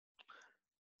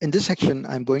In this section,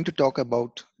 I'm going to talk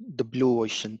about the Blue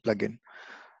Ocean plugin.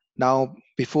 Now,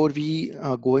 before we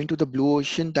go into the Blue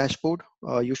Ocean dashboard,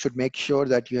 you should make sure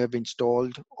that you have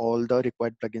installed all the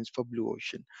required plugins for Blue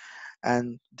Ocean.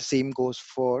 And the same goes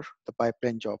for the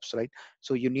pipeline jobs, right?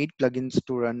 So you need plugins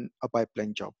to run a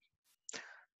pipeline job.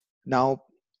 Now,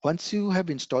 once you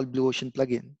have installed Blue Ocean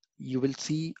plugin, you will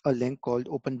see a link called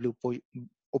Open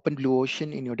Blue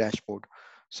Ocean in your dashboard.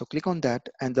 So click on that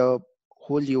and the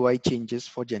whole UI changes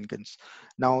for Jenkins.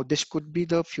 Now, this could be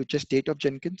the future state of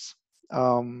Jenkins,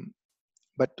 um,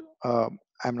 but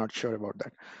I'm not sure about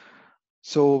that.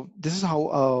 So this is how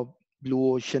a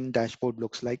Blue Ocean dashboard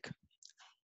looks like.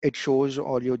 It shows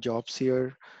all your jobs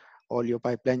here, all your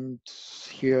pipelines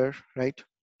here, right?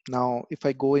 Now, if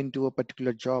I go into a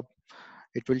particular job,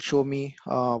 it will show me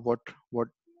what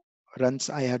runs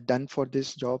I have done for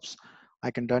these jobs. I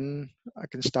can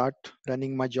start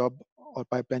running my job or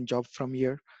pipeline job from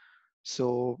here.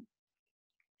 So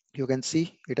you can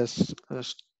see it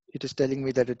is telling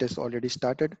me that it is already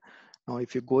started. Now,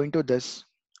 if you go into this,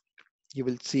 you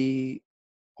will see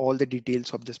all the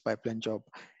details of this pipeline job,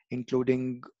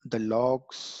 including the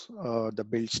logs, the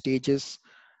build stages,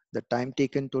 the time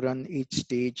taken to run each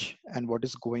stage, and what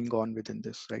is going on within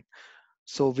this, right?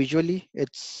 So visually,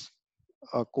 it's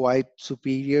a quite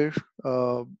superior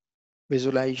uh,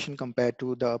 visualization compared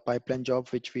to the pipeline job,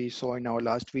 which we saw in our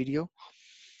last video.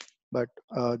 But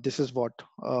this is what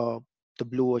the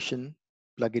Blue Ocean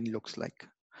plugin looks like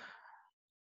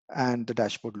and the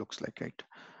dashboard looks like, right?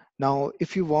 Now,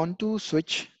 if you want to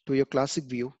switch to your classic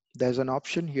view, there's an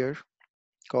option here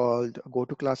called Go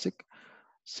to Classic.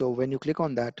 So when you click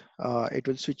on that, it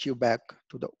will switch you back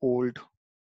to the old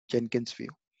Jenkins view.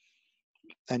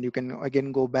 And you can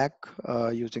again go back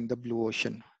using the Blue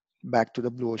Ocean, back to the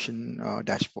Blue Ocean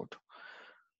dashboard.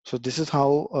 So this is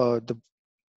how the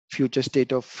future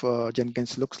state of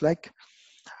Jenkins looks like.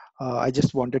 I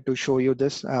just wanted to show you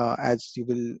this as you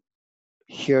will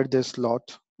hear this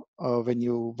lot when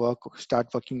you start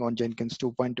working on Jenkins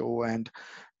 2.0 and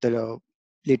the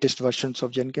latest versions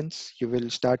of Jenkins. You will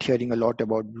start hearing a lot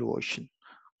about Blue Ocean.